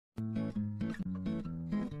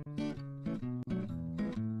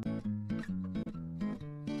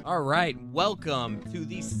All right, welcome to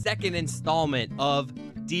the second installment of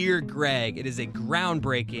Dear Greg. It is a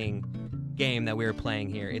groundbreaking game that we are playing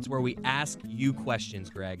here. It's where we ask you questions,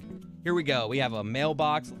 Greg. Here we go. We have a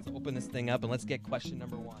mailbox. Let's open this thing up and let's get question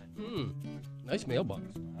number one. Nice mailbox.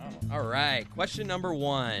 Wow. All right, question number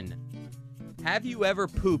one. Have you ever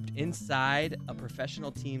pooped inside a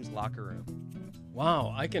professional team's locker room?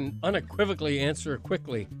 Wow, I can unequivocally answer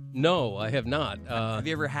quickly. No, I have not. Have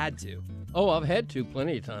you ever had to? Oh, I've had to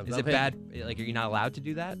plenty of times. Is it bad? Like, are you not allowed to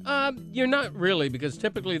do that? You're not really, because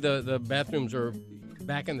typically the bathrooms are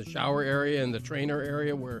back in the shower area and the trainer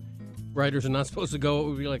area where writers are not supposed to go. It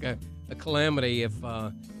would be like a calamity if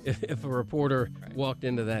a reporter walked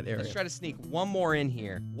into that area. Let's try to sneak one more in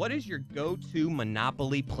here. What is your go-to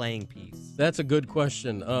Monopoly playing piece? That's a good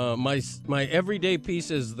question. My everyday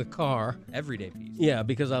piece is the car. Everyday piece? Yeah,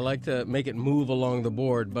 because I like to make it move along the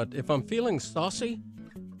board. But if I'm feeling saucy,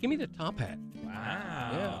 give me the top hat. Wow.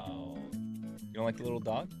 Yeah. You don't like the little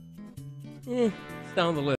dog? It's down the list.